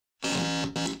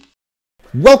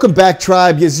Welcome back,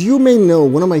 tribe. As you may know,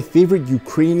 one of my favorite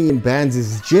Ukrainian bands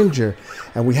is Ginger,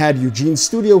 and we had Eugene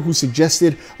Studio who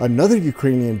suggested another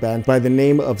Ukrainian band by the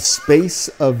name of Space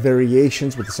of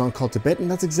Variations with a song called Tibet,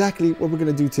 and that's exactly what we're going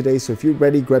to do today. So if you're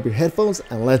ready, grab your headphones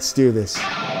and let's do this.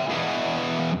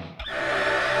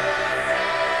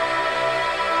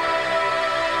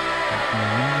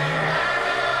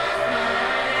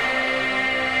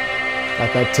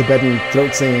 Got that Tibetan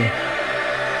throat singing.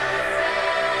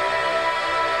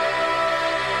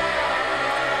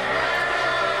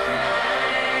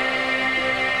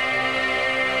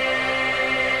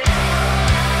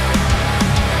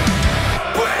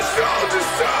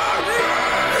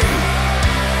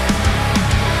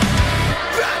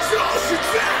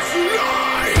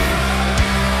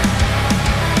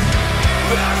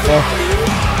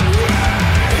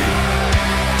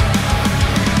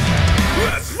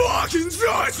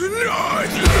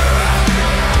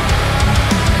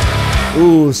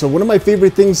 Ooh, so one of my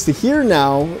favorite things to hear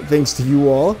now, thanks to you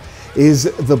all, is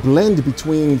the blend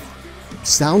between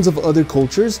sounds of other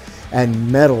cultures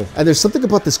and metal. And there's something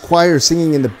about this choir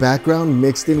singing in the background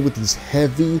mixed in with these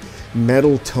heavy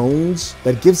metal tones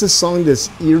that gives this song this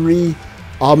eerie,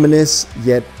 ominous,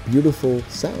 yet beautiful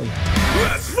sound.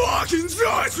 Let's fucking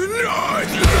die tonight!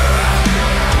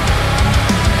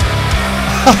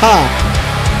 Haha!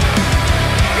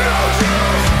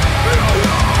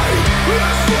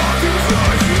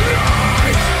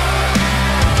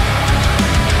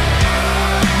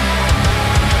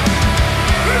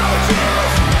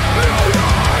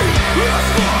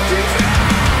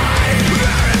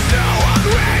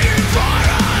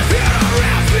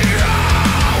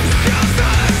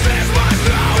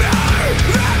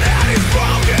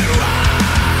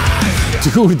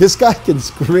 Dude, this guy can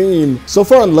scream. So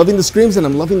far, I'm loving the screams and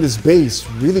I'm loving this bass.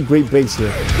 Really great bass here.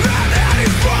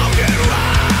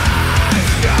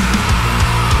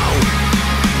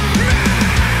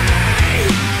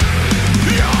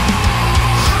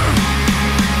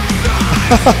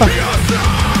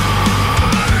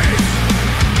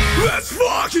 Let's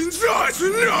fucking die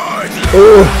tonight.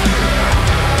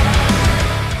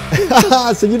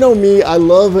 So you know me, I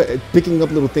love picking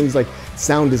up little things like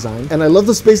sound design, and I love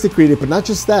the space they created, but not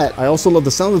just that, I also love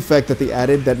the sound effect that they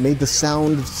added that made the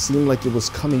sound seem like it was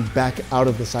coming back out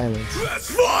of the silence. Let's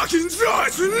fucking die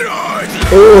tonight!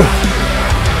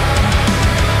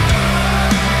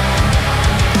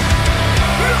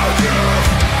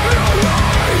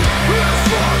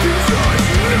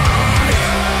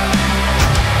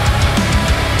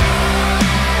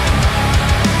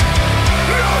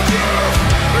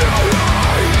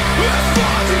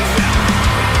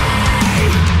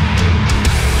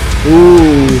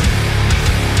 Ooh.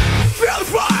 Feel the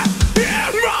fire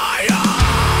in my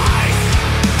eyes.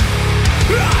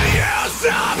 I am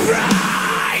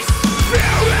surprised.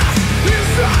 Feel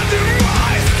this under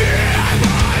my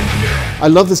skin. I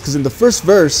love this because in the first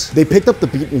verse, they picked up the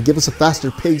beat and gave us a faster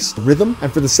paced rhythm.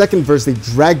 And for the second verse, they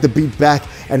dragged the beat back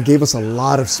and gave us a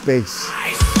lot of space.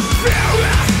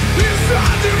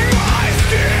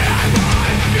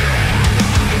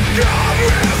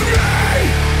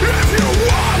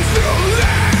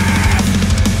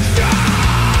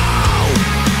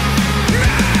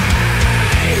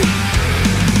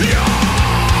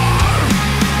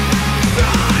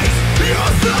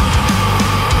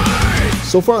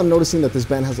 So far, I'm noticing that this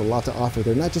band has a lot to offer.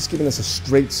 They're not just giving us a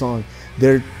straight song,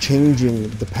 they're changing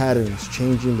the patterns,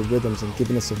 changing the rhythms, and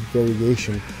giving us a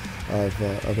variation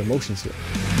of emotions here.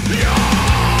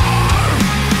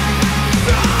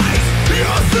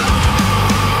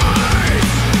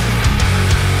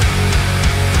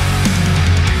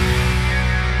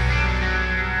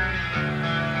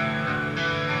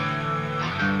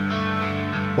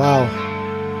 Wow.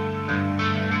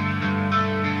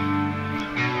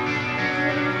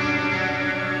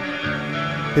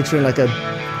 Picturing like a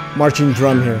marching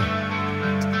drum here.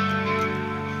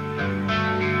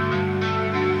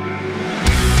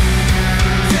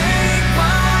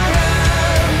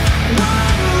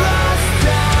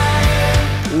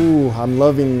 Ooh, I'm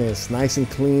loving this. Nice and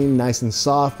clean, nice and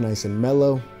soft, nice and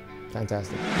mellow.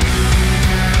 Fantastic.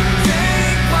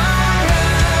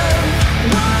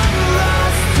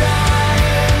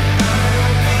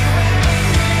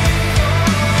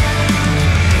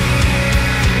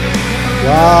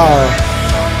 Wow.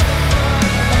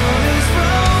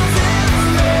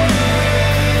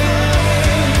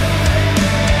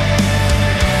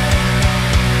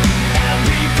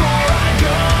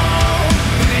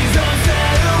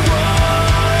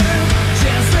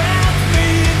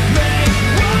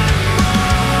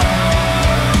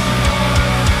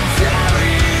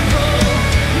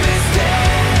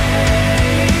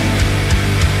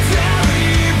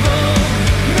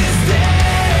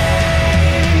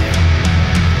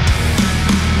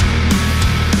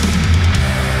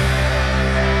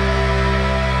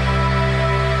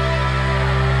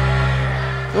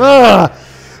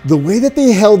 The way that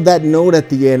they held that note at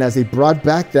the end as they brought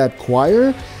back that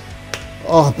choir,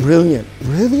 oh, brilliant,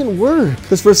 brilliant work.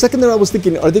 Because for a second there I was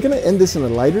thinking, are they gonna end this on a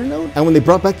lighter note? And when they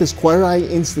brought back this choir, I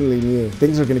instantly knew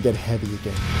things are gonna get heavy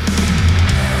again.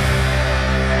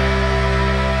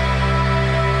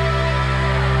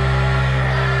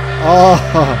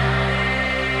 Oh.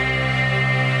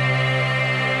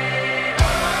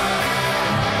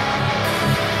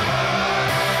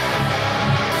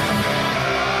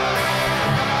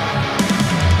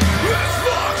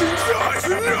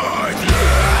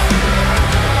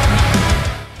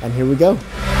 And here we go.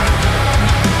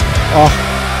 Oh.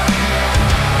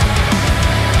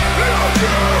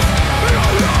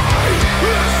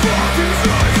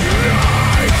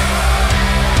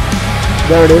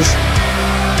 There it is.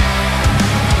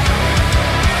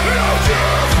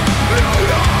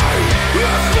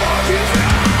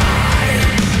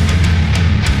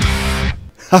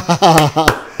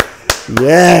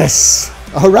 Yes.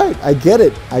 All right, I get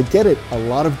it. I get it. A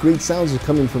lot of great sounds are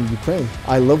coming from Ukraine.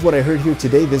 I love what I heard here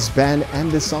today. This band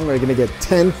and this song are going to get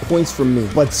 10 points from me.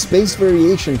 But Space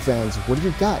Variation fans, what do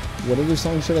you got? What other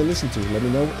songs should I listen to? Let me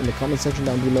know in the comment section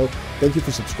down below. Thank you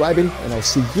for subscribing, and I'll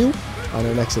see you on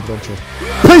our next adventure.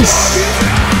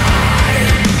 Peace!